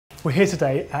We're here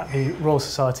today at the Royal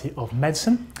Society of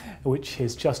Medicine, which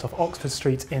is just off Oxford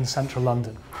Street in central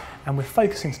London. And we're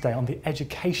focusing today on the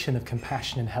education of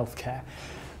compassion in healthcare.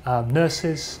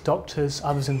 Nurses, doctors,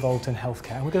 others involved in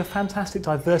healthcare. And we've got a fantastic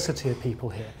diversity of people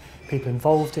here. People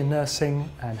involved in nursing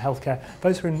and healthcare,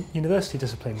 those who are in university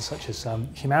disciplines such as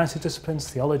humanities disciplines,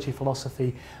 theology,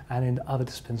 philosophy, and in other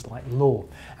disciplines like law.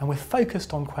 And we're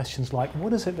focused on questions like,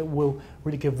 what is it that will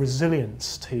really give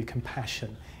resilience to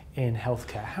compassion in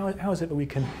healthcare? How is it that we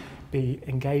can be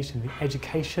engaged in the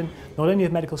education, not only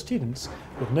of medical students,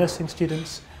 but nursing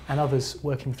students and others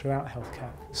working throughout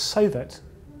healthcare, so that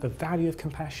the value of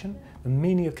compassion, the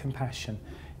meaning of compassion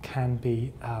can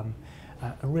be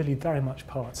really very much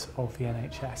part of the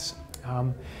NHS.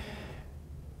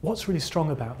 What's really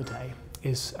strong about the day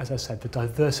is, as I said, the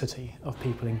diversity of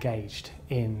people engaged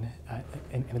in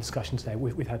the discussion today.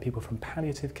 We've had people from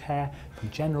palliative care,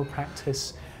 from general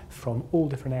practice, from all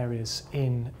different areas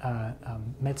in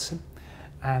medicine,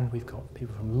 and we've got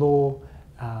people from law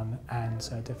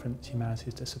and different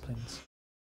humanities disciplines.